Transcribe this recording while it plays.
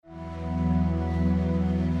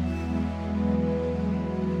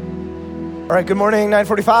All right, good morning,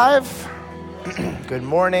 945. Good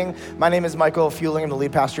morning. My name is Michael Fueling. I'm the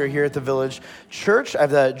lead pastor here at the Village Church. I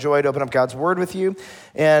have the joy to open up God's Word with you.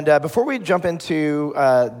 And before we jump into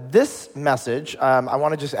this message, I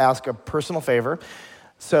want to just ask a personal favor.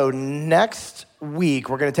 So next week,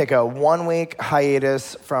 we're going to take a 1-week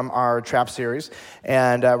hiatus from our trap series,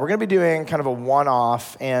 and we're going to be doing kind of a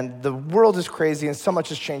one-off, and the world is crazy, and so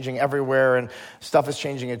much is changing everywhere, and stuff is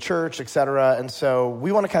changing at church, etc., and so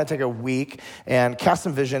we want to kind of take a week and cast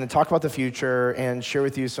some vision and talk about the future and share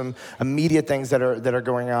with you some immediate things that are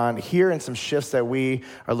going on here and some shifts that we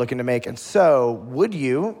are looking to make. And so would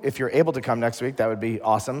you, if you're able to come next week, that would be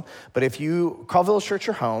awesome, but if you call Village Church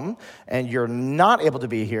your home and you're not able to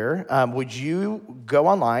be here, would you go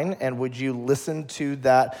online and would you listen to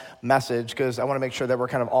that message? Because I want to make sure that we're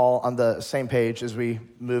kind of all on the same page as we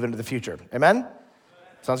move into the future. Amen?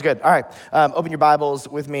 Sounds good. All right. Open your Bibles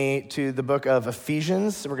with me to the book of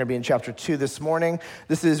Ephesians. We're going to be in chapter 2 this morning.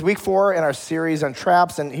 This is week 4 in our series on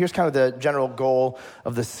traps, and here's kind of the general goal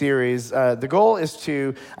of the series. The goal is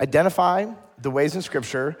to identify the ways in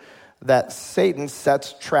Scripture that Satan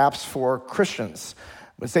sets traps for Christians.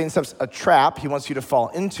 When Satan sets a trap, he wants you to fall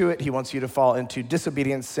into it. He wants you to fall into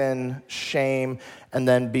disobedience, sin, shame, and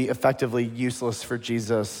then be effectively useless for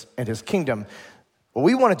Jesus and his kingdom. What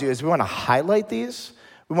we want to do is we want to highlight these.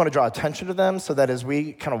 We want to draw attention to them so that as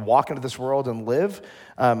we kind of walk into this world and live,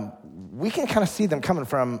 we can kind of see them coming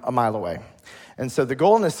from a mile away. And so the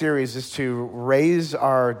goal in this series is to raise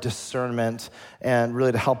our discernment and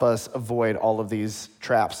really to help us avoid all of these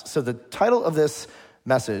traps. So the title of this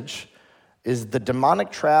message is The Demonic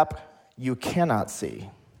Trap You Cannot See. All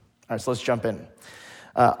right, so let's jump in.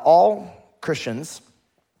 All Christians,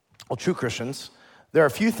 all true Christians, there are a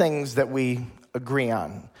few things that we agree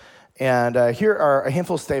on. And here are a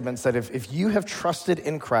handful of statements that if you have trusted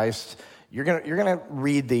in Christ, you're gonna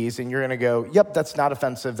read these and you're gonna go, yep, that's not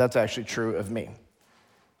offensive, that's actually true of me.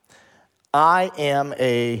 I am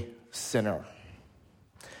a sinner.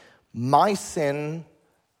 My sin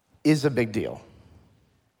is a big deal.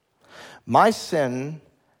 My sin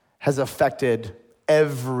has affected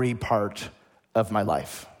every part of my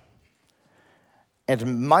life.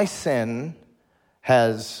 And my sin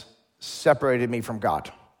has separated me from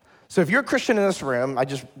God. So if you're a Christian in this room,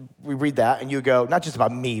 we read that and you go, not just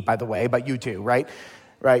about me, by the way, but you too, right?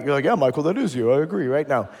 Right? You're like, yeah, Michael, that is you. I agree, right?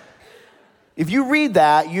 No. If you read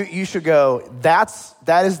that, you should go, that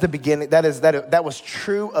is the beginning. That was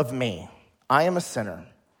true of me. I am a sinner.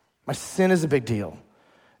 My sin is a big deal.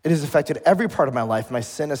 It has affected every part of my life. My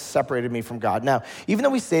sin has separated me from God. Now, even though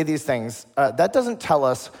we say these things, that doesn't tell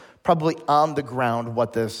us probably on the ground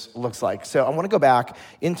what this looks like. So I want to go back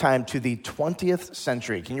in time to the 20th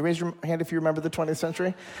century. Can you raise your hand if you remember the 20th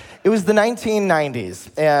century? It was the 1990s,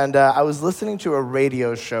 and I was listening to a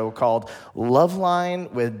radio show called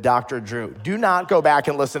Loveline with Dr. Drew. Do not go back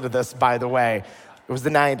and listen to this, by the way. It was the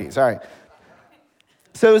 90s. All right.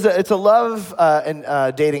 So it's a love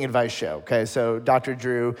and dating advice show, okay? So Dr.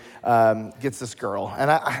 Drew gets this girl,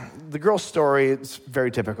 and the girl's story is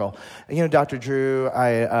very typical. You know, Dr. Drew,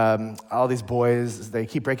 all these boys, they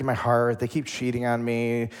keep breaking my heart. They keep cheating on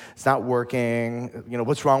me. It's not working. You know,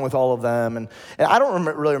 what's wrong with all of them? And I don't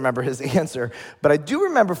really remember his answer, but I do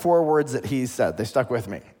remember 4 words that he said. They stuck with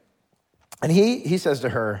me. And he says to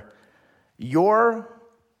her, your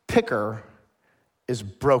picker is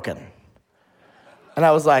broken. And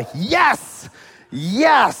I was like, yes,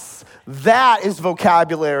 that is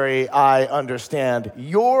vocabulary I understand.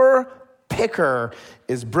 Your picker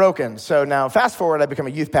is broken. So now fast forward, I become a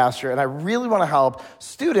youth pastor, and I really want to help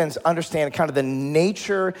students understand kind of the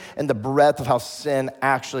nature and the breadth of how sin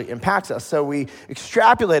actually impacts us. So we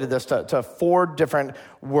extrapolated this to 4 different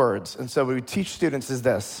words. And so what we teach students is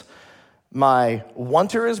this: my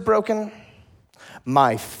wanter is broken,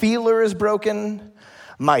 my feeler is broken,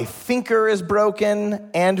 my thinker is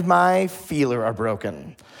broken, and my feeler are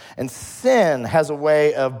broken. And sin has a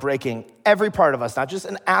way of breaking every part of us, not just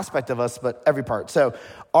an aspect of us, but every part. So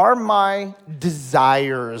are my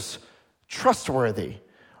desires trustworthy?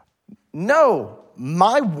 No,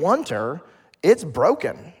 my wanter, it's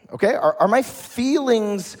broken, okay? Are my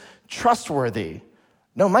feelings trustworthy?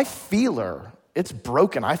 No, my feeler, it's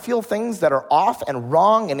broken. I feel things that are off and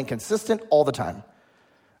wrong and inconsistent all the time.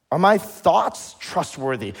 Are my thoughts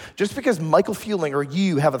trustworthy? Just because Michael Fueling or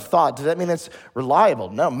you have a thought, does that mean it's reliable?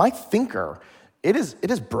 No, my thinker, it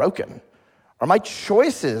is broken. Are my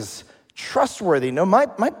choices trustworthy? No, my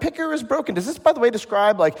picker is broken. Does this, by the way,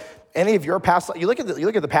 describe like any of your past? You look at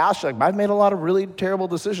the past, you're like, I've made a lot of really terrible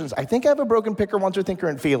decisions. I think I have a broken picker, wanter, thinker,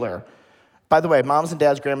 and feeler. By the way, moms and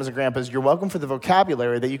dads, grandmas and grandpas, you're welcome for the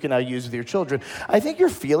vocabulary that you can now use with your children. I think you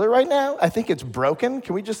feel it right now. I think it's broken.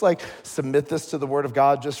 Can we just submit this to the Word of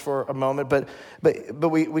God just for a moment? But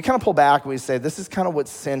we kind of pull back and we say, this is kind of what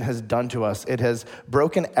sin has done to us. It has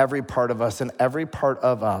broken every part of us, and every part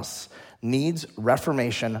of us needs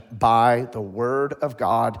reformation by the Word of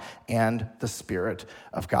God and the Spirit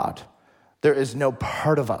of God. There is no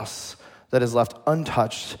part of us that is left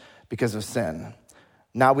untouched because of sin.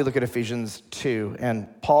 Now we look at Ephesians 2,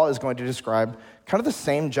 and Paul is going to describe kind of the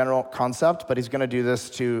same general concept, but he's going to do this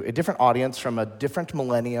to a different audience from a different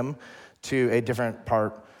millennium to a different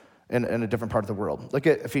part, in a different part of the world. Look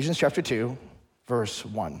at Ephesians chapter 2, verse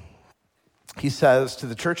 1. He says to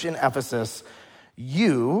the church in Ephesus,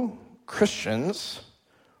 you, Christians,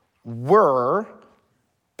 were,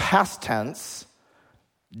 past tense,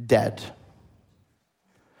 dead.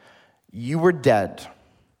 You were dead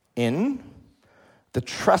in the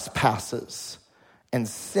trespasses and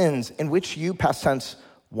sins in which you, past tense,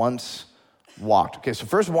 once walked. Okay, so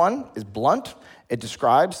first one is blunt. It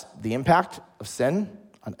describes the impact of sin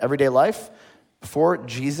on everyday life. Before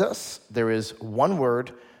Jesus, there is one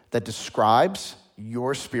word that describes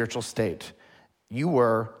your spiritual state. You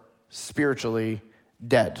were spiritually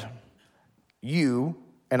dead. You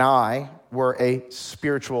and I were a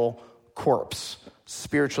spiritual corpse,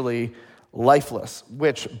 spiritually lifeless,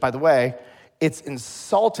 which, by the way, it's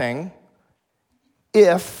insulting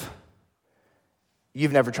if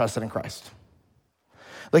you've never trusted in Christ.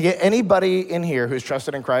 Anybody in here who's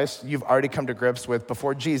trusted in Christ, you've already come to grips with,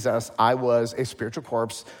 before Jesus, I was a spiritual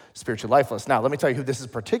corpse, spiritually lifeless. Now, let me tell you who this is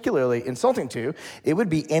particularly insulting to. It would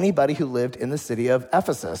be anybody who lived in the city of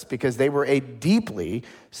Ephesus, because they were a deeply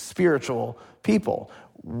spiritual people.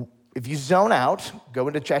 If you zone out, go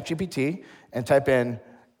into ChatGPT and type in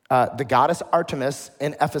the goddess Artemis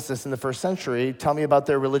in Ephesus in the first century, tell me about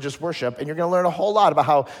their religious worship, and you're going to learn a whole lot about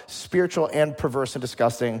how spiritual and perverse and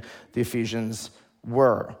disgusting the Ephesians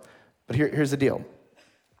were. But here's the deal.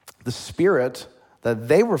 The spirit that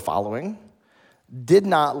they were following did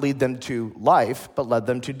not lead them to life, but led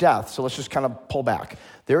them to death. So let's just kind of pull back.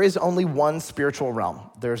 There is only one spiritual realm.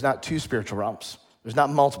 There's not two spiritual realms. There's not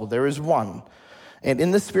multiple. There is one. And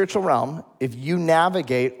in the spiritual realm, if you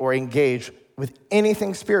navigate or engage with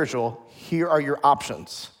anything spiritual, here are your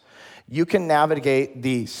options. You can navigate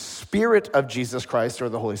the Spirit of Jesus Christ or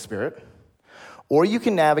the Holy Spirit, or you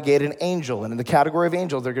can navigate an angel. And in the category of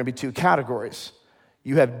angels, there are going to be two categories.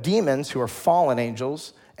 You have demons who are fallen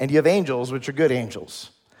angels, and you have angels, which are good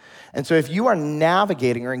angels. And so if you are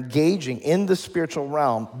navigating or engaging in the spiritual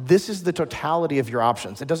realm, this is the totality of your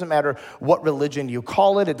options. It doesn't matter what religion you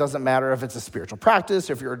call it. It doesn't matter if it's a spiritual practice,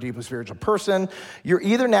 or if you're a deeply spiritual person. You're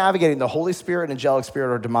either navigating the Holy Spirit, angelic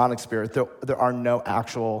spirit, or demonic spirit. There are no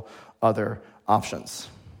actual other options.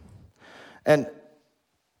 And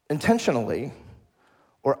intentionally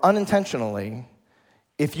or unintentionally,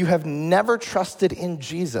 if you have never trusted in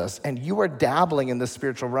Jesus and you are dabbling in the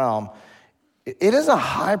spiritual realm, it is a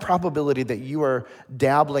high probability that you are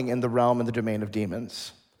dabbling in the realm and the domain of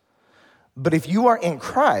demons. But if you are in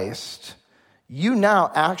Christ, you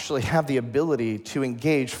now actually have the ability to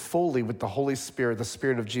engage fully with the Holy Spirit, the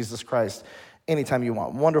Spirit of Jesus Christ, anytime you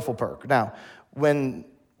want. Wonderful perk. Now, when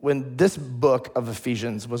this book of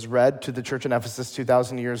Ephesians was read to the church in Ephesus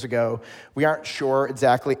 2,000 years ago, we aren't sure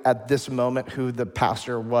exactly at this moment who the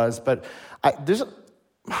pastor was, but there's a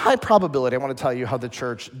high probability, I want to tell you how the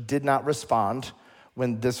church did not respond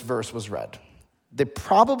when this verse was read. They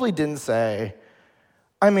probably didn't say,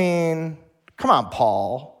 come on,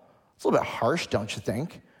 Paul. It's a little bit harsh, don't you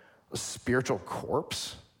think? A spiritual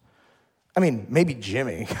corpse? Maybe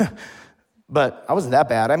Jimmy, but I wasn't that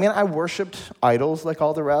bad. I worshiped idols like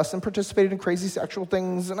all the rest and participated in crazy sexual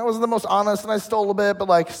things, and I wasn't the most honest, and I stole a bit,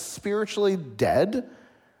 but spiritually dead?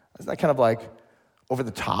 Isn't that kind of over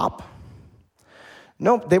the top?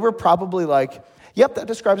 No, they were probably yep, that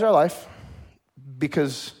describes our life,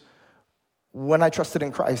 because when I trusted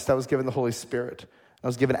in Christ, I was given the Holy Spirit. I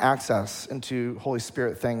was given access into Holy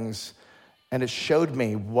Spirit things, and it showed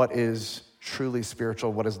me what is truly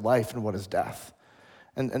spiritual, what is life, and what is death.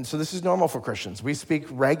 And so this is normal for Christians. We speak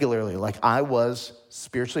regularly I was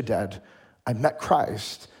spiritually dead, I met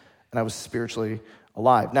Christ, and I was spiritually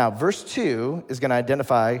alive. Now, verse 2 is going to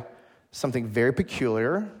identify something very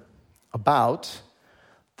peculiar about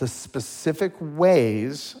the specific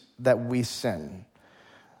ways that we sin.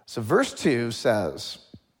 So verse 2 says,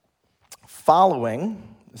 following,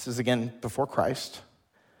 this is again before Christ,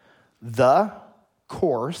 the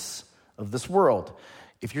course of this world.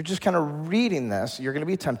 If you're just kind of reading this, you're going to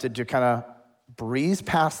be tempted to kind of breeze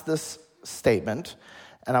past this statement,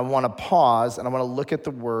 and I want to pause and I want to look at the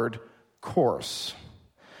word course.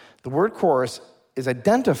 The word course is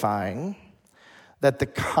identifying that the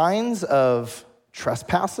kinds of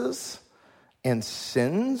trespasses and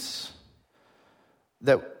sins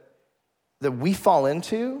that we fall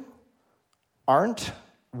into aren't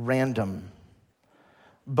random,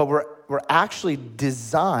 but we're actually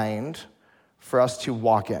designed for us to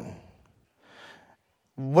walk in.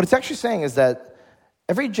 What it's actually saying is that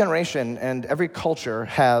every generation and every culture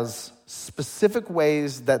has specific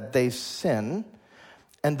ways that they sin,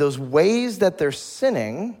 and those ways that they're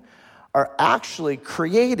sinning are actually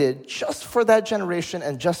created just for that generation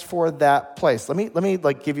and just for that place. Let me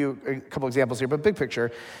give you a couple examples here, but big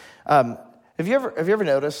picture. Have you ever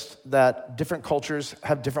noticed that different cultures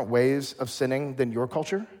have different ways of sinning than your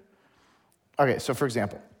culture? Okay, so for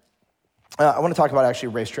example, I want to talk about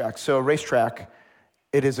actually racetracks. So a racetrack,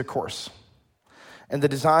 it is a course. And the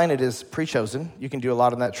design, it is pre-chosen. You can do a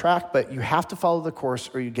lot on that track, but you have to follow the course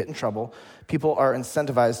or you get in trouble. People are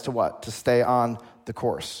incentivized to what? To stay on the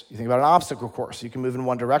course. You think about an obstacle course. You can move in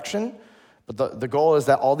one direction, but the goal is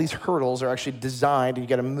that all these hurdles are actually designed and you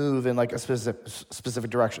got to move in like a specific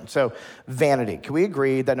direction. So vanity. Can we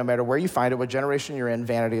agree that no matter where you find it, what generation you're in,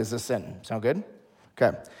 vanity is a sin? Sound good?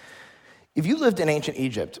 Okay. If you lived in ancient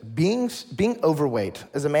Egypt, being overweight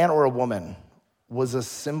as a man or a woman was a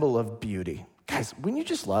symbol of beauty. Guys, wouldn't you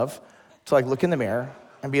just love to like look in the mirror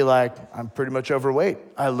and be like, I'm pretty much overweight.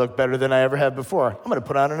 I look better than I ever have before. I'm going to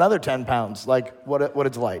put on another 10 pounds. Like, what a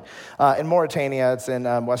delight. In Mauritania, it's in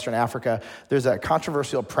Western Africa, there's a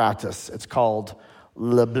controversial practice. It's called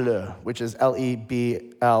Le Bleu, which is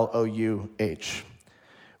Leblouh,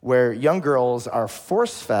 where young girls are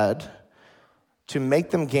force-fed to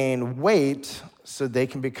make them gain weight so they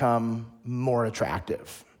can become more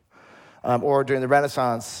attractive. Or during the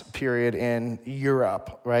Renaissance period in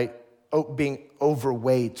Europe, right? Being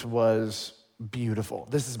overweight was beautiful.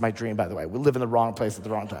 This is my dream, by the way. We live in the wrong place at the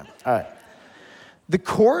wrong time. All right. The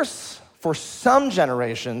course for some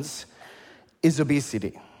generations is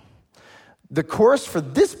obesity. The course for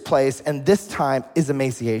this place and this time is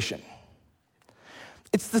emaciation.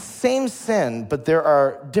 It's the same sin, but there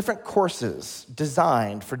are different courses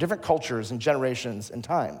designed for different cultures and generations and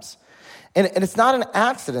times. And it's not an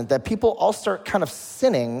accident that people all start kind of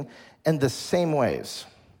sinning in the same ways.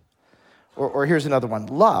 Or here's another one.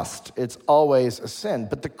 Lust, it's always a sin.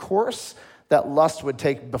 But the course that lust would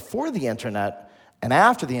take before the internet and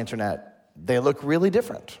after the internet, they look really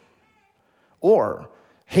different. Or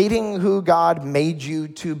hating who God made you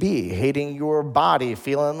to be, hating your body,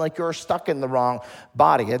 feeling like you're stuck in the wrong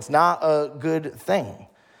body. It's not a good thing.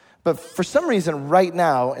 But for some reason, right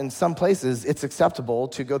now, in some places, it's acceptable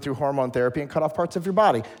to go through hormone therapy and cut off parts of your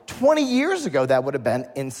body. 20 years ago, that would have been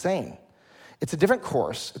insane. It's a different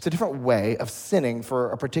course. It's a different way of sinning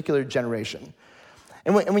for a particular generation.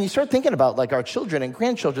 And when you start thinking about like our children and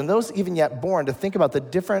grandchildren, those even yet born, to think about the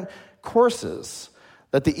different courses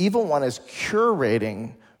that the evil one is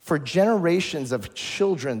curating for generations of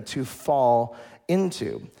children to fall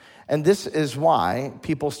into. And this is why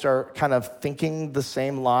people start kind of thinking the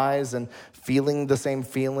same lies and feeling the same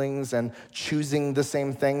feelings and choosing the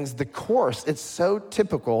same things. The course, it's so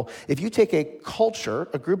typical. If you take a culture,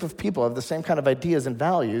 a group of people have the same kind of ideas and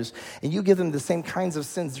values, and you give them the same kinds of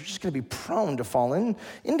sins, they're just going to be prone to fall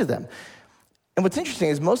into them. And what's interesting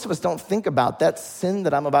is most of us don't think about that sin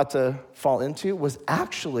that I'm about to fall into was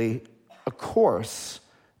actually a course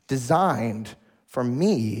designed for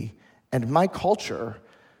me and my culture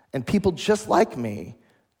and people just like me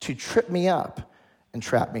to trip me up and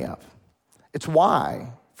trap me up. It's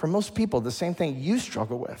why, for most people, the same thing you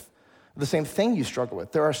struggle with,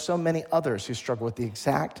 there are so many others who struggle with the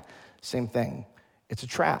exact same thing. It's a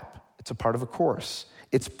trap. It's a part of a course.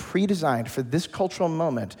 It's pre-designed for this cultural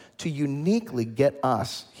moment to uniquely get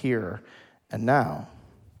us here and now.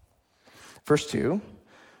 Verse 2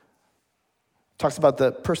 talks about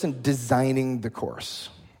the person designing the course.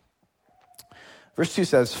 Verse 2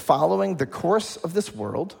 says, following the course of this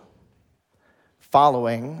world,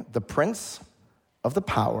 following the prince of the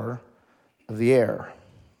power of the air.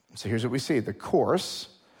 So here's what we see. The course,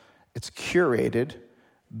 it's curated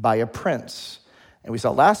by a prince. And we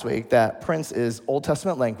saw last week that prince is Old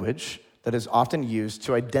Testament language that is often used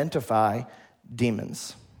to identify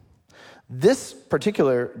demons. This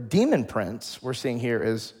particular demon prince we're seeing here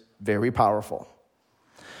is very powerful.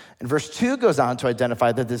 And verse 2 goes on to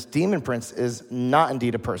identify that this demon prince is not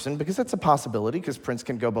indeed a person, because that's a possibility, because prince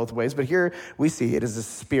can go both ways. But here we see it is a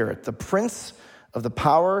spirit, the prince of the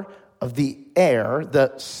power of the air,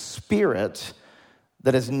 the spirit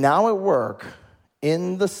that is now at work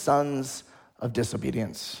in the sons of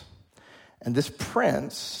disobedience. And this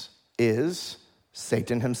prince is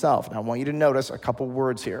Satan himself. Now, I want you to notice a couple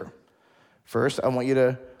words here. First, I want you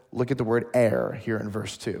to look at the word air here in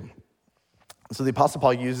verse 2. So the Apostle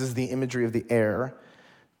Paul uses the imagery of the air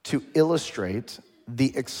to illustrate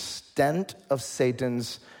the extent of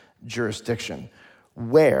Satan's jurisdiction,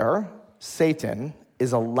 where Satan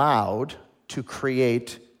is allowed to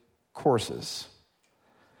create courses.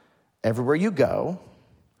 Everywhere you go,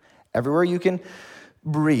 everywhere you can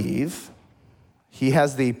breathe, he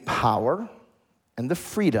has the power and the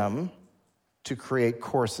freedom to create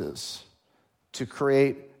courses, to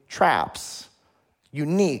create traps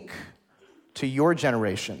unique to your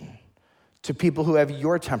generation, to people who have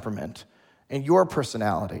your temperament and your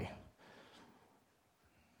personality.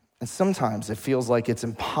 And sometimes it feels like it's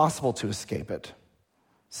impossible to escape it.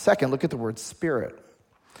 Second, look at the word spirit.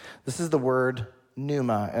 This is the word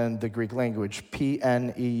pneuma in the Greek language,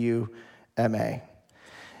 P-N-E-U-M-A.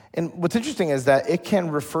 And what's interesting is that it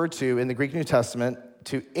can refer to, in the Greek New Testament,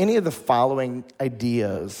 to any of the following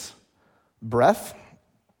ideas: breath,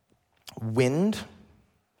 wind,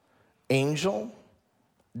 angel,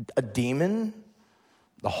 a demon,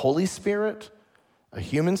 the Holy Spirit, a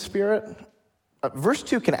human spirit. Verse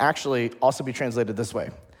 2 can actually also be translated this way: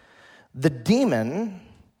 the demon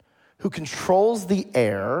who controls the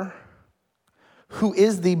air, who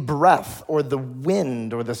is the breath or the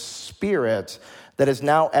wind or the spirit that is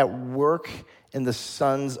now at work in the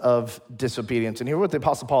sons of disobedience. And here what the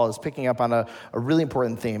Apostle Paul is picking up on a really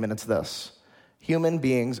important theme, and it's this: human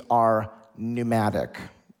beings are pneumatic.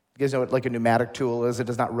 You guys know what like a pneumatic tool is? It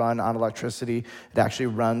does not run on electricity. It actually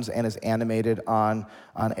runs and is animated on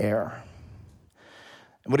air.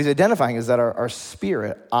 And what he's identifying is that our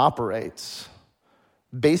spirit operates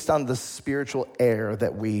based on the spiritual air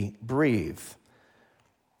that we breathe.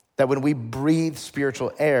 That when we breathe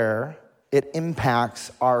spiritual air, it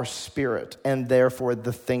impacts our spirit and therefore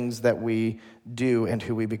the things that we do and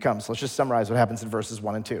who we become. So let's just summarize what happens in verses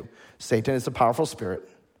 1 and 2. Satan is a powerful spirit.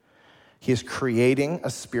 He is creating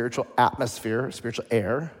a spiritual atmosphere, spiritual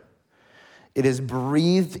air. It is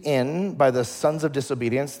breathed in by the sons of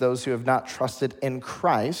disobedience, those who have not trusted in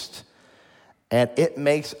Christ, and it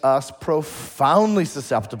makes us profoundly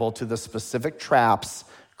susceptible to the specific traps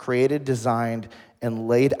created, designed, and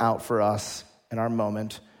laid out for us in our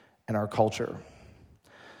moment, in our culture.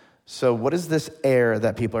 So what is this air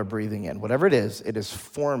that people are breathing in? Whatever it is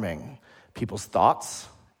forming people's thoughts,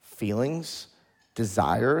 feelings,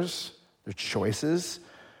 desires, their choices.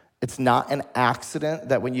 It's not an accident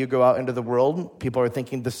that when you go out into the world, people are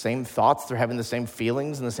thinking the same thoughts, they're having the same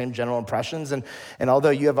feelings and the same general impressions. And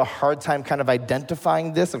although you have a hard time kind of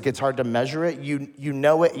identifying this, like it's hard to measure it, you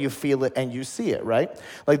know it, you feel it, and you see it, right?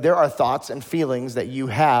 Like there are thoughts and feelings that you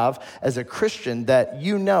have as a Christian that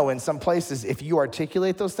you know in some places, if you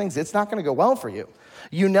articulate those things, it's not gonna go well for you.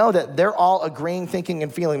 You know that they're all agreeing, thinking,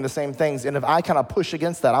 and feeling the same things. And if I kind of push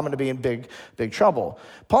against that, I'm gonna be in big, big trouble.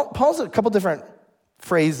 Paul's a couple different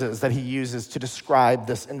phrases that he uses to describe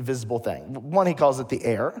this invisible thing. One, he calls it the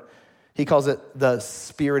air. He calls it the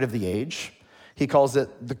spirit of the age. He calls it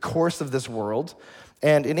the course of this world.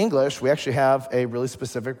 And in English, we actually have a really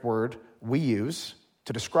specific word we use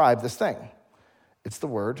to describe this thing. It's the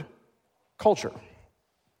word culture.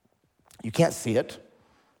 You can't see it.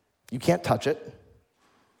 You can't touch it.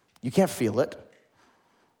 You can't feel it.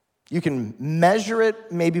 You can measure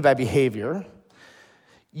it maybe by behavior.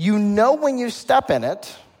 You know when you step in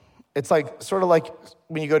it. It's like sort of like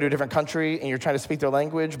when you go to a different country and you're trying to speak their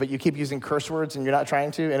language, but you keep using curse words and you're not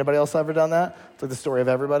trying to. Anybody else ever done that? It's like the story of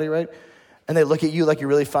everybody, right? And they look at you like you're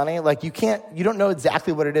really funny. Like you don't know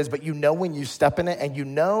exactly what it is, but you know when you step in it, and you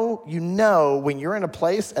know when you're in a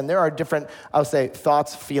place and there are different, I would say,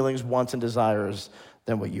 thoughts, feelings, wants, and desires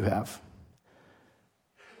than what you have.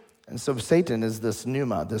 And so Satan is this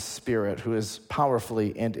pneuma, this spirit who is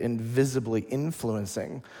powerfully and invisibly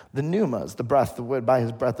influencing the pneumas, the breath, the wind, by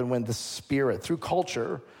his breath and wind, the spirit through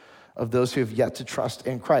culture of those who have yet to trust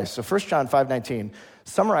in Christ. So 1 John 5:19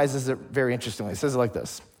 summarizes it very interestingly. It says it like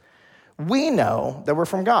this: we know that we're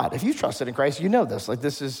from God. If you trusted in Christ, you know this. Like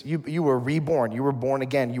this is, you were reborn. You were born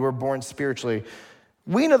again. You were born spiritually.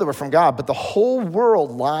 We know that we're from God, but the whole world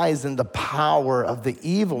lies in the power of the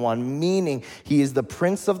evil one, meaning he is the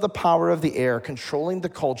prince of the power of the air, controlling the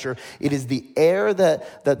culture. It is the air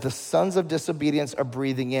that the sons of disobedience are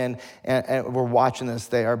breathing in, and we're watching this.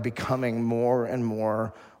 They are becoming more and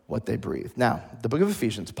more what they breathe. Now, the book of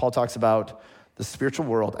Ephesians, Paul talks about the spiritual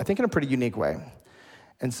world, I think in a pretty unique way.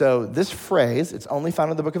 And so this phrase, it's only found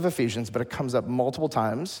in the book of Ephesians, but it comes up multiple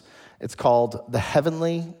times. It's called the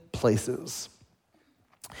heavenly places.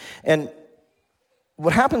 And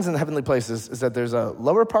what happens in the heavenly places is that there's a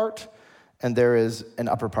lower part and there is an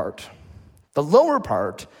upper part. The lower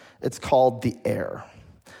part, it's called the air.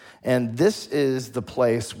 And this is the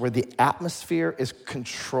place where the atmosphere is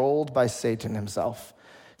controlled by Satan himself.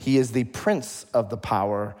 He is the prince of the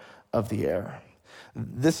power of the air.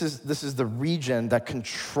 This is the region that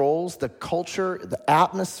controls the culture, the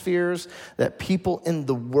atmospheres that people in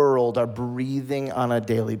the world are breathing on a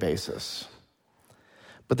daily basis.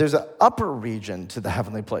 But there's an upper region to the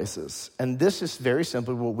heavenly places, and this is very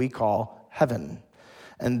simply what we call heaven.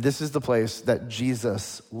 And this is the place that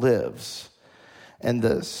Jesus lives. And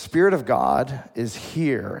the Spirit of God is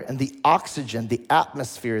here, and the oxygen, the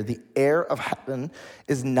atmosphere, the air of heaven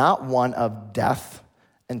is not one of death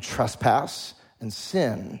and trespass and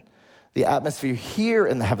sin. The atmosphere here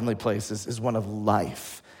in the heavenly places is one of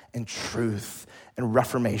life and truth and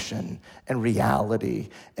reformation and reality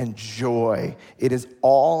and joy. It is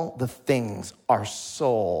all the things our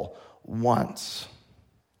soul wants.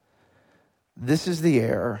 This is the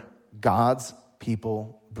air God's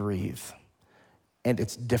people breathe, and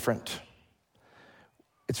it's different.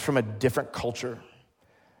 It's from a different culture.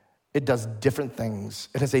 It does different things.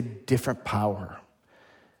 It has a different power.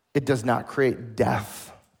 It does not create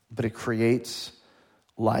death, but it creates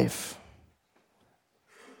life.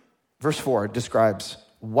 Verse 4 describes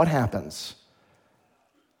what happens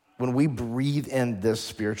when we breathe in this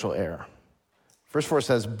spiritual air. Verse 4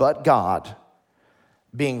 says, but God,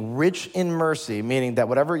 being rich in mercy, meaning that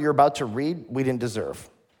whatever you're about to read, we didn't deserve.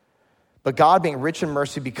 But God, being rich in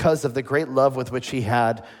mercy because of the great love with which he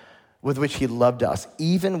loved us,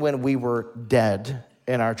 even when we were dead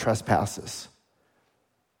in our trespasses,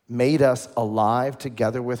 made us alive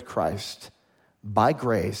together with Christ. By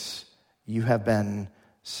grace, you have been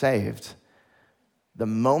saved. The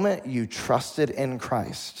moment you trusted in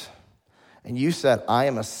Christ and you said, I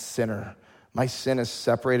am a sinner, my sin has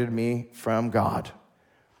separated me from God,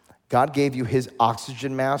 God gave you his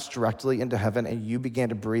oxygen mask directly into heaven, and you began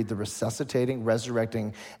to breathe the resuscitating,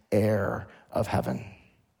 resurrecting air of heaven.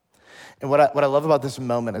 And what I love about this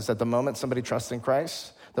moment is that the moment somebody trusts in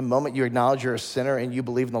Christ, the moment you acknowledge you're a sinner and you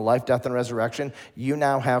believe in the life, death, and resurrection, you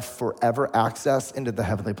now have forever access into the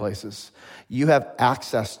heavenly places. You have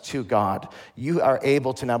access to God. You are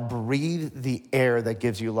able to now breathe the air that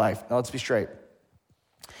gives you life. Now let's be straight.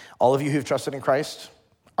 All of you who've trusted in Christ,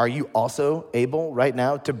 are you also able right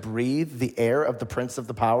now to breathe the air of the prince of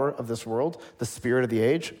the power of this world, the spirit of the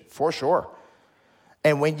age? For sure.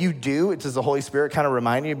 And when you do, does the Holy Spirit kind of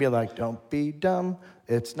remind you and be like, don't be dumb.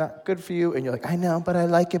 It's not good for you. And you're like, I know, but I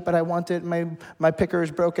like it, but I want it. My picker is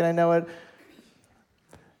broken, I know it.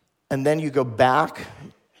 And then you go back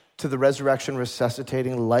to the resurrection,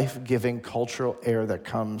 resuscitating, life-giving cultural air that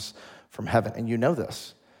comes from heaven. And you know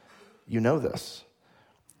this. You know this.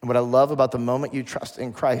 And what I love about the moment you trust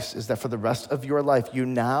in Christ is that for the rest of your life, you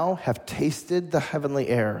now have tasted the heavenly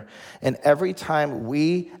air. And every time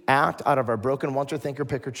we act out of our broken wanter, thinker,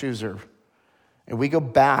 picker, chooser, and we go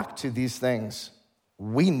back to these things,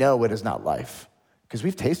 we know it is not life because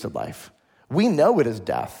we've tasted life. We know it is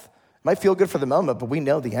death. It might feel good for the moment, but we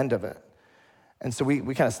know the end of it. And so we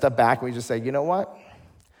kind of step back and we just say, you know what?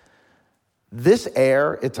 This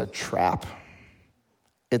air, it's a trap.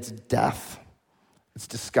 It's death. It's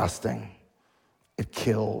disgusting. It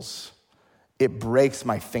kills. It breaks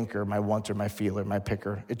my thinker, my wanter, my feeler, my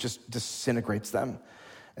picker. It just disintegrates them.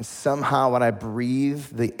 And somehow when I breathe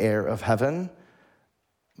the air of heaven,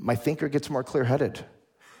 my thinker gets more clear-headed.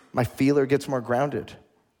 My feeler gets more grounded.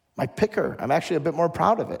 My picker, I'm actually a bit more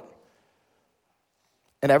proud of it.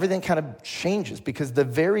 And everything kind of changes because the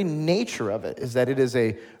very nature of it is that it is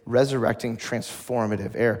a resurrecting,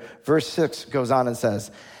 transformative air. Verse 6 goes on and says,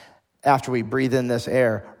 after we breathe in this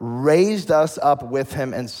air, raised us up with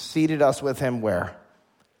him and seated us with him where?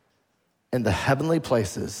 In the heavenly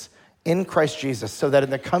places, in Christ Jesus, so that in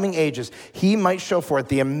the coming ages, he might show forth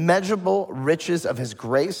the immeasurable riches of his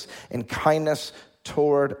grace and kindness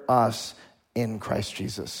toward us in Christ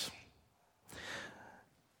Jesus.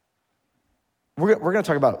 We're going to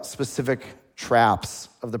talk about specific traps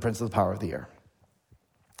of the prince of the power of the air.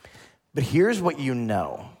 But here's what you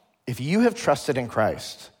know. If you have trusted in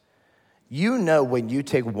Christ, you know when you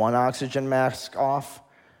take one oxygen mask off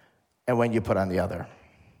and when you put on the other.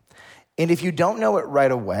 And if you don't know it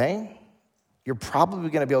right away, you're probably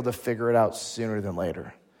going to be able to figure it out sooner than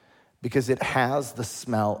later because it has the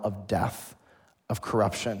smell of death, of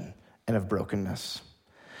corruption, and of brokenness.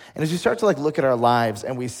 And as you start to look at our lives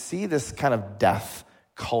and we see this kind of death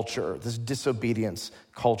culture, this disobedience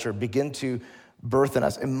culture begin to birth in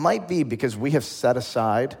us, it might be because we have set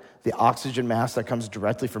aside the oxygen mask that comes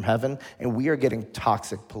directly from heaven and we are getting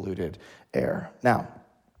toxic, polluted air. Now,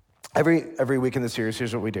 Every week in the series,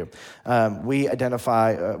 here's what we do. We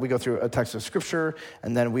go through a text of scripture,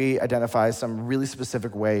 and then we identify some really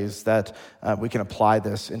specific ways that we can apply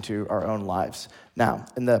this into our own lives. Now,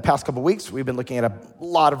 in the past couple weeks, we've been looking at a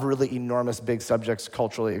lot of really enormous, big subjects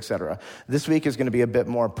culturally, et cetera. This week is going to be a bit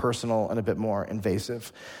more personal and a bit more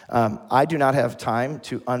invasive. I do not have time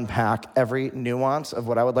to unpack every nuance of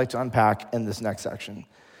what I would like to unpack in this next section.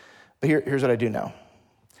 But here's what I do know.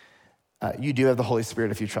 You do have the Holy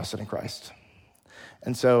Spirit if you trusted in Christ.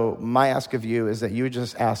 And so my ask of you is that you would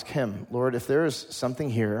just ask him, Lord, if there is something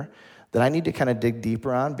here that I need to kind of dig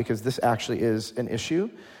deeper on because this actually is an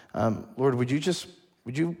issue, Lord, would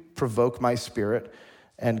you provoke my spirit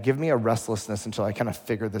and give me a restlessness until I kind of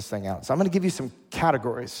figure this thing out? So I'm going to give you some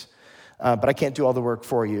categories, but I can't do all the work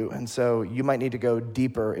for you. And so you might need to go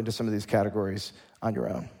deeper into some of these categories on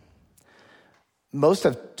your own. Most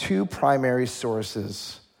have two primary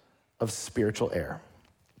sources of spiritual air: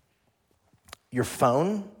 your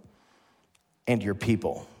phone and your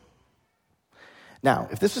people. Now,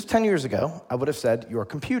 if this was 10 years ago, I would have said your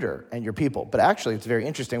computer and your people. But actually, it's very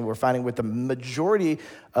interesting. We're finding with the majority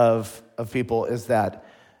of people is that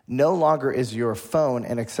no longer is your phone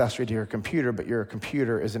an accessory to your computer, but your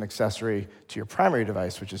computer is an accessory to your primary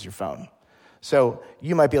device, which is your phone. So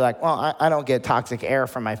you might be like, well, I don't get toxic air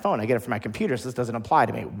from my phone. I get it from my computer, so this doesn't apply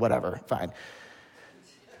to me. Whatever, fine.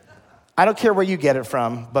 I don't care where you get it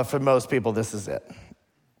from, but for most people, this is it.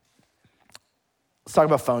 Let's talk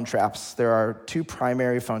about phone traps. There are two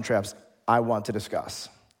primary phone traps I want to discuss.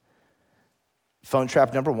 Phone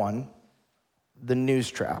trap number one, the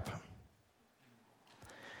news trap.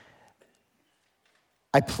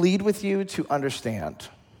 I plead with you to understand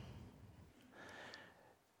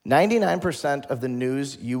 99% of the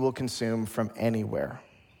news you will consume from anywhere,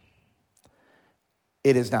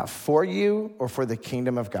 it is not for you or for the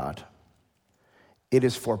kingdom of God. It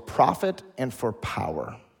is for profit and for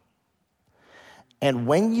power. And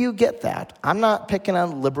when you get that, I'm not picking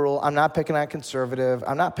on liberal, I'm not picking on conservative,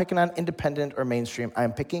 I'm not picking on independent or mainstream,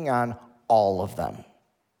 I'm picking on all of them.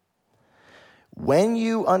 When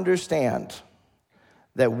you understand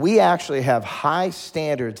that we actually have high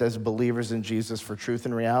standards as believers in Jesus for truth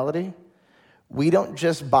and reality, we don't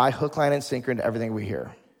just buy hook, line, and sinker into everything we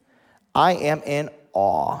hear. I am in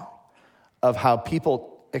awe of how people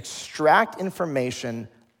extract information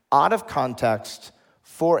out of context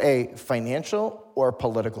for a financial or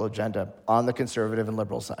political agenda on the conservative and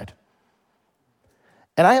liberal side.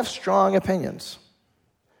 And I have strong opinions.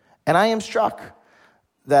 And I am struck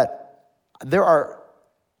that there are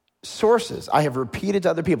sources I have repeated to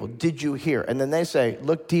other people, did you hear? And then they say,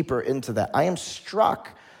 look deeper into that. I am struck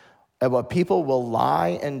at what people will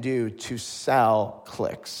lie and do to sell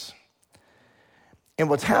clicks. And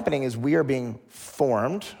what's happening is we are being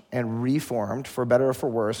formed and reformed, for better or for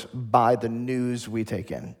worse, by the news we take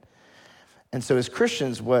in. And so as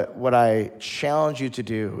Christians, what I challenge you to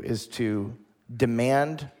do is to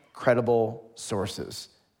demand credible sources,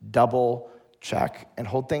 double check, and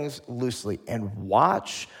hold things loosely, and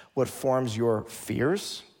watch what forms your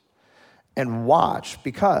fears, and watch,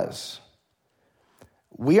 because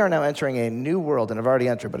we are now entering a new world, and I've already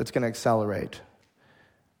entered, but it's going to accelerate,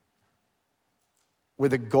 where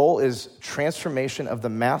the goal is transformation of the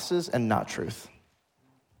masses and not truth.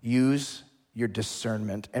 Use your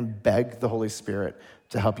discernment and beg the Holy Spirit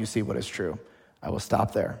to help you see what is true. I will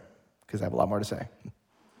stop there because I have a lot more to say.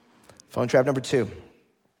 Phone trap number two,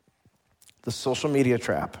 the social media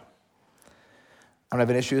trap. I don't have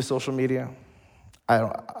an issue with social media.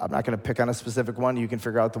 I'm not going to pick on a specific one. You can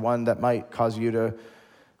figure out the one that might cause you to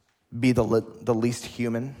be the least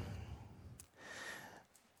human.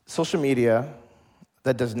 Social media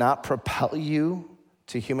that does not propel you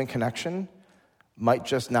to human connection might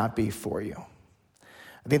just not be for you.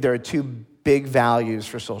 I think there are two big values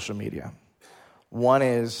for social media. One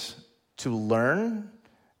is to learn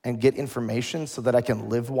and get information so that I can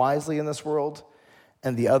live wisely in this world,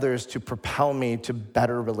 and the other is to propel me to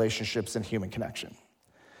better relationships and human connection.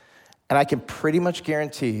 And I can pretty much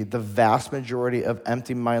guarantee the vast majority of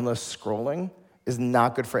empty, mindless scrolling is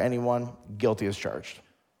not good for anyone, guilty as charged.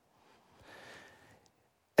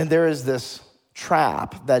 And there is this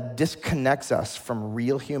trap that disconnects us from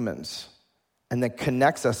real humans and that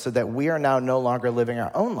connects us so that we are now no longer living our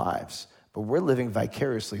own lives, but we're living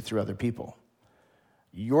vicariously through other people.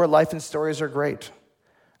 Your life and stories are great.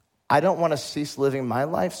 I don't want to cease living my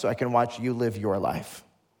life so I can watch you live your life.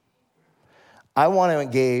 I want to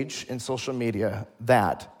engage in social media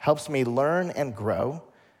that helps me learn and grow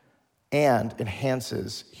and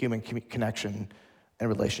enhances human connection and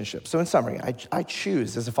relationships. So in summary, I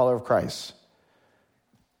choose as a follower of Christ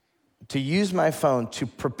to use my phone to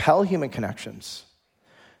propel human connections,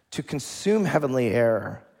 to consume heavenly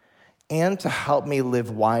air, and to help me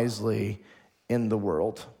live wisely in the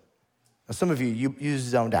world. Now, some of you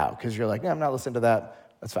zoned out because you're like, I'm not listening to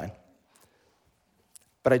that. That's fine.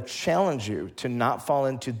 But I challenge you to not fall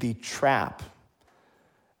into the trap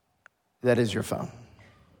that is your phone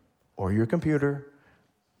or your computer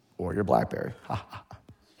or your BlackBerry.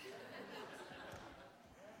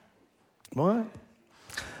 What?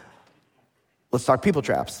 Let's talk people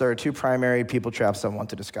traps. There are two primary people traps I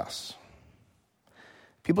want to discuss.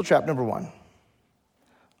 People trap number one,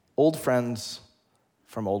 old friends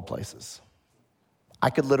from old places. I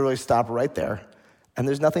could literally stop right there, and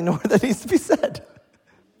there's nothing more that needs to be said.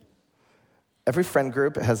 Every friend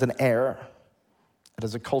group has an air, it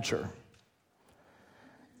has a culture.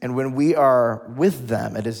 And when we are with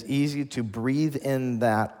them, it is easy to breathe in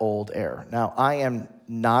that old air. Now, I am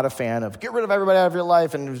not a fan of get rid of everybody out of your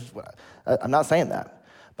life, and I'm not saying that.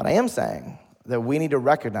 But I am saying that we need to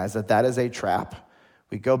recognize that that is a trap.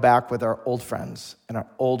 We go back with our old friends and our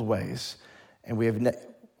old ways, and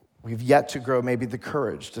we've yet to grow maybe the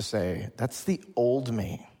courage to say, that's the old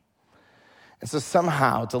me. And so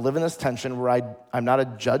somehow to live in this tension where I'm not a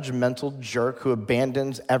judgmental jerk who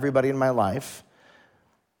abandons everybody in my life,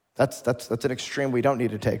 that's an extreme we don't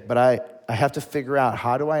need to take. But I have to figure out,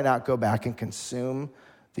 how do I not go back and consume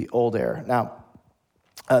the old air? Now,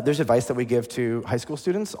 there's advice that we give to high school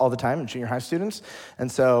students all the time and junior high students.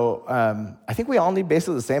 And so I think we all need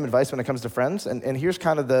basically the same advice when it comes to friends. And here's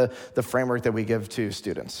kind of the framework that we give to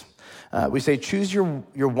students. We say, choose your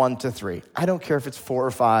 1 to 3. I don't care if it's 4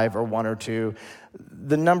 or 5 or 1 or 2.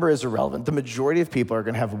 The number is irrelevant. The majority of people are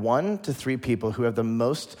going to have 1 to 3 people who have the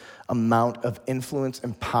most amount of influence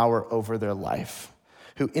and power over their life,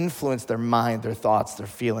 who influence their mind, their thoughts, their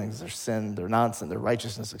feelings, their sin, their nonsense, their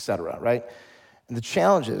righteousness, etc., right? And the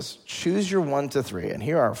challenge is, choose your 1 to 3. And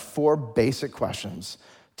here are 4 basic questions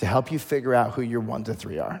to help you figure out who your 1 to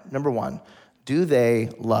 3 are. Number 1, do they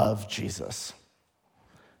love Jesus?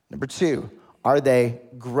 Number 2, are they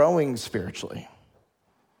growing spiritually?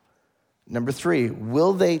 Number 3,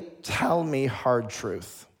 will they tell me hard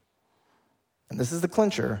truth? And this is the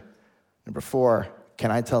clincher. Number 4,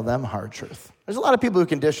 can I tell them hard truth? There's a lot of people who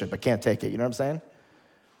can dish it but can't take it, you know what I'm saying?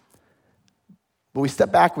 But we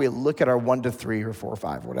step back, we look at our 1 to 3 or 4 or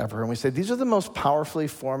 5 or whatever, and we say, these are the most powerfully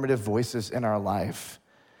formative voices in our life.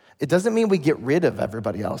 It doesn't mean we get rid of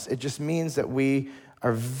everybody else. It just means that we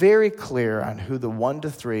are very clear on who the 1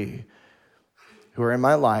 to 3 who are in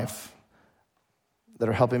my life that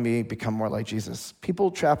are helping me become more like Jesus.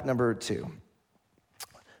 People trap number 2,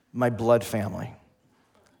 my blood family.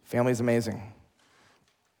 Family's amazing.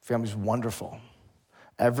 Family's wonderful.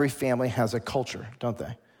 Every family has a culture, don't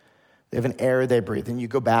they? They have an air they breathe. And you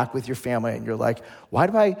go back with your family and you're like, why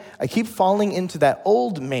do I keep falling into that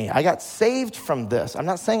old me? I got saved from this. I'm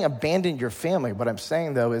not saying abandon your family. What I'm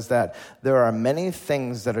saying, though, is that there are many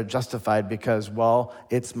things that are justified because, well,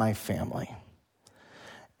 it's my family.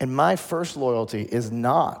 And my first loyalty is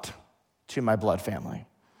not to my blood family.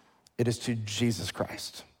 It is to Jesus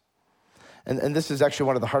Christ. And this is actually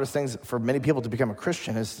one of the hardest things for many people to become a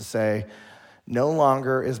Christian, is to say, no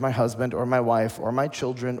longer is my husband or my wife or my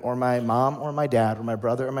children or my mom or my dad or my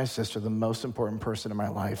brother or my sister the most important person in my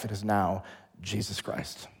life. It is now Jesus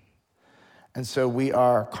Christ. And so we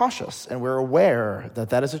are cautious and we're aware that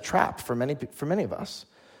that is a trap for many of us.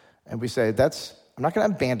 And we say, I'm not going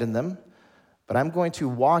to abandon them, but I'm going to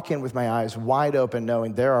walk in with my eyes wide open,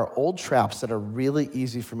 knowing there are old traps that are really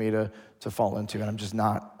easy for me to fall into, and I'm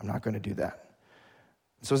not going to do that.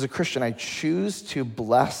 So as a Christian, I choose to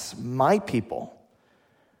bless my people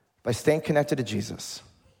by staying connected to Jesus,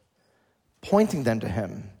 pointing them to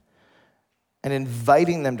him, and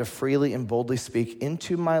inviting them to freely and boldly speak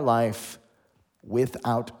into my life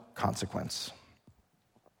without consequence.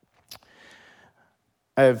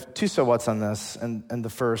 I have 2 so whats on this, and the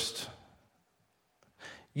first,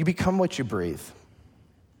 you become what you breathe.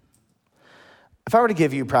 If I were to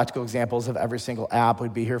give you practical examples of every single app,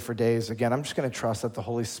 we'd be here for days. Again, I'm just going to trust that the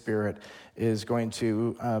Holy Spirit is going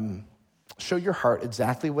to show your heart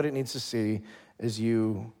exactly what it needs to see as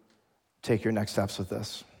you take your next steps with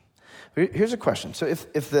this. Here's a question. So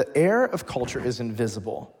if the air of culture is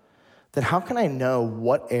invisible, then how can I know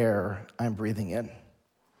what air I'm breathing in?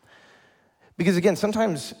 Because again,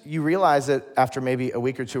 sometimes you realize it after maybe a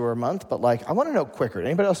week or 2 or a month, but I want to know quicker.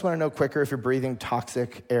 Anybody else want to know quicker if you're breathing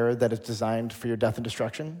toxic air that is designed for your death and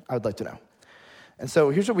destruction? I would like to know. And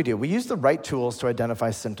so here's what we do. We use the right tools to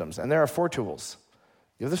identify symptoms, and there are 4 tools.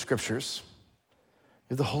 You have the scriptures,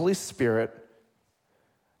 you have the Holy Spirit,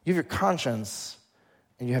 you have your conscience,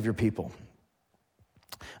 and you have your people.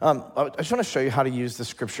 I just want to show you how to use the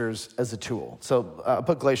scriptures as a tool. So I'll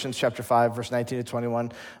put Galatians chapter 5, verse 19 to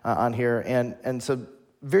 21 on here. And so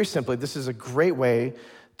very simply, this is a great way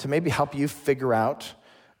to maybe help you figure out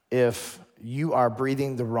if you are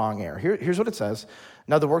breathing the wrong air. Here's what it says.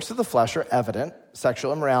 Now the works of the flesh are evident: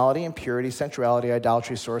 sexual immorality, impurity, sensuality,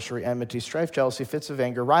 idolatry, sorcery, enmity, strife, jealousy, fits of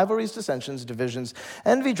anger, rivalries, dissensions, divisions,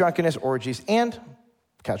 envy, drunkenness, orgies, and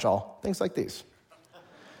catch-all, things like these.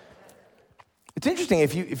 It's interesting,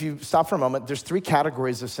 if you stop for a moment, there's 3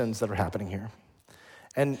 categories of sins that are happening here.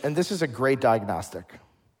 And this is a great diagnostic.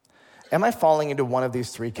 Am I falling into one of these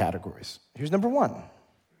 3 categories? Here's number 1,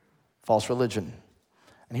 false religion.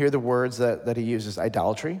 And here are the words that he uses: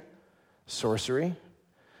 idolatry, sorcery.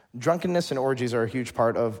 Drunkenness and orgies are a huge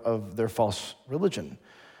part of their false religion.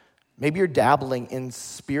 Maybe you're dabbling in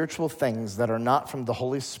spiritual things that are not from the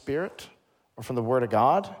Holy Spirit or from the Word of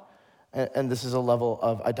God, and this is a level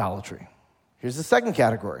of idolatry. Here's the second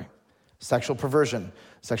category: sexual perversion,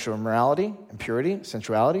 sexual immorality, impurity,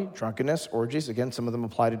 sensuality, drunkenness, orgies. Again, some of them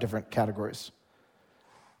apply to different categories.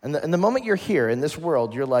 And the moment you're here in this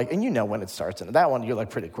world, you're like, and you know when it starts, and that one you're like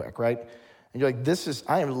pretty quick, right? And you're like,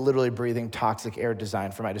 I am literally breathing toxic air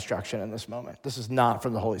designed for my destruction in this moment. This is not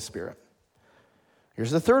from the Holy Spirit.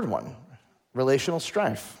 Here's the third one: relational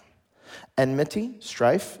strife, enmity,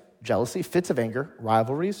 strife, jealousy, fits of anger,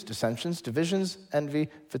 rivalries, dissensions, divisions, envy,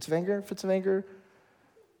 fits of anger.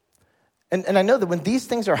 And I know that when these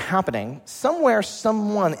things are happening, somewhere,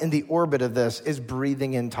 someone in the orbit of this is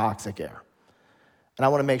breathing in toxic air. And I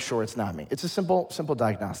want to make sure it's not me. It's a simple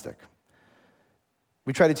diagnostic.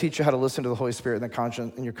 We try to teach you how to listen to the Holy Spirit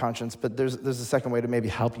in your conscience, but there's a second way to maybe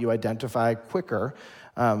help you identify quicker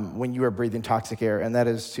when you are breathing toxic air, and that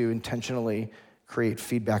is to intentionally create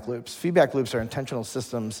feedback loops. Feedback loops are intentional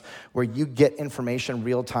systems where you get information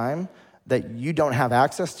real time that you don't have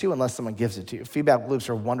access to unless someone gives it to you. Feedback loops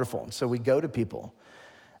are wonderful. And so we go to people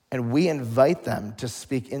and we invite them to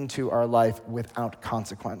speak into our life without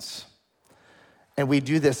consequence. And we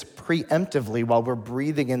do this preemptively while we're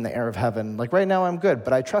breathing in the air of heaven. Like right now I'm good,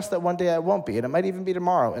 but I trust that one day I won't be, and it might even be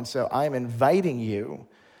tomorrow. And so I'm inviting you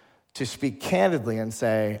to speak candidly and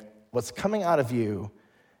say, what's coming out of you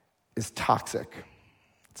is toxic.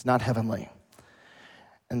 It's not heavenly.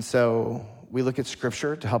 And so we look at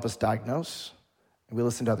Scripture to help us diagnose, and we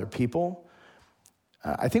listen to other people.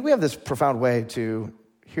 I think we have this profound way to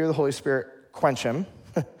hear the Holy Spirit, quench him,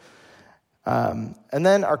 and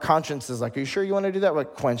then our conscience is like, are you sure you want to do that? We're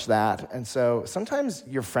like, quench that. And so sometimes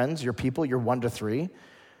your friends, your people, your 1 to 3,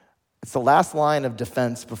 it's the last line of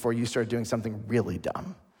defense before you start doing something really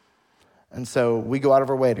dumb. And so we go out of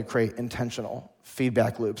our way to create intentional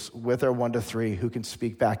feedback loops with our 1 to 3 who can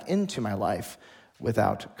speak back into my life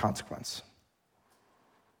without consequence.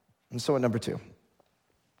 And so at number 2,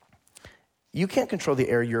 you can't control the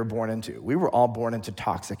air you're born into. We were all born into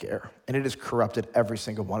toxic air, and it has corrupted every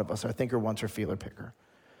single one of us, our thinker, once, or feeler, picker.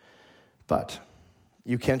 But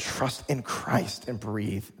you can trust in Christ and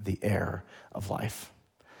breathe the air of life.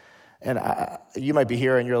 And you might be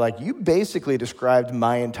here and you're like, you basically described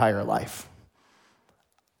my entire life.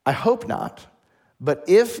 I hope not. But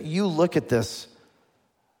if you look at this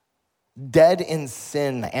dead in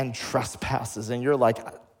sin and trespasses, and you're like,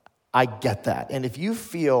 I get that. And if you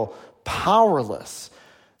feel powerless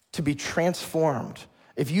to be transformed,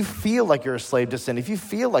 if you feel like you're a slave to sin, if you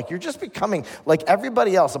feel like you're just becoming like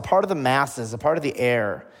everybody else, a part of the masses, a part of the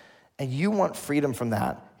air, and you want freedom from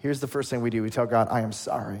that, here's the first thing we do. We tell God, I am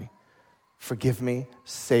sorry. Forgive me,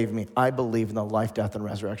 save me. I believe in the life, death, and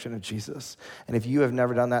resurrection of Jesus. And if you have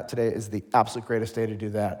never done that, today is the absolute greatest day to do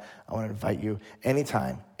that. I want to invite you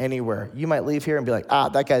anytime, anywhere. You might leave here and be like,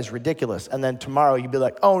 that guy's ridiculous. And then tomorrow you'd be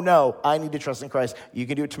like, oh no, I need to trust in Christ. You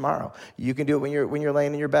can do it tomorrow. You can do it when you're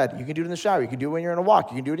laying in your bed. You can do it in the shower. You can do it when you're in a walk.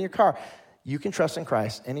 You can do it in your car. You can trust in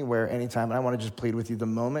Christ anywhere, anytime. And I want to just plead with you, the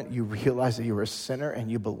moment you realize that you are a sinner and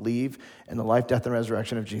you believe in the life, death, and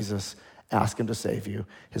resurrection of Jesus, ask him to save you.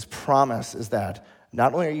 His promise is that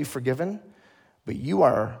not only are you forgiven, but you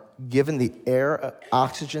are given the air,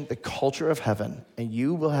 oxygen, the culture of heaven, and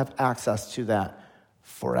you will have access to that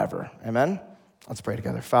forever. Amen? Let's pray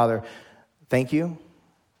together. Father, thank you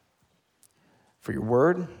for your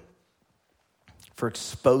word, for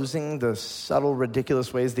exposing the subtle,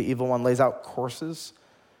 ridiculous ways the evil one lays out courses,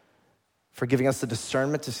 for giving us the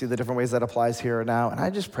discernment to see the different ways that applies here and now. And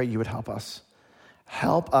I just pray you would help us.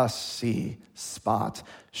 Help us see, spot,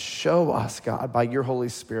 show us, God, by your Holy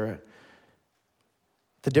Spirit,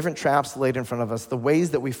 the different traps laid in front of us, the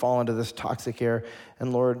ways that we fall into this toxic air.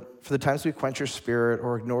 And Lord, for the times we quench your spirit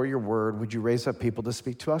or ignore your word, would you raise up people to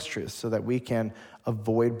speak to us truth so that we can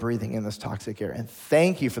avoid breathing in this toxic air? And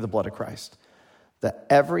thank you for the blood of Christ that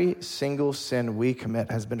every single sin we commit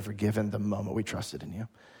has been forgiven the moment we trusted in you.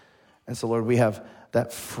 And so, Lord, we have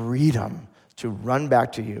that freedom to run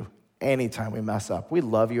back to you anytime we mess up. We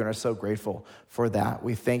love you and are so grateful for that.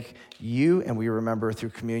 We thank you and we remember through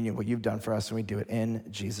communion what you've done for us, and we do it in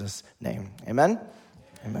Jesus' name. Amen?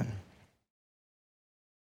 Amen.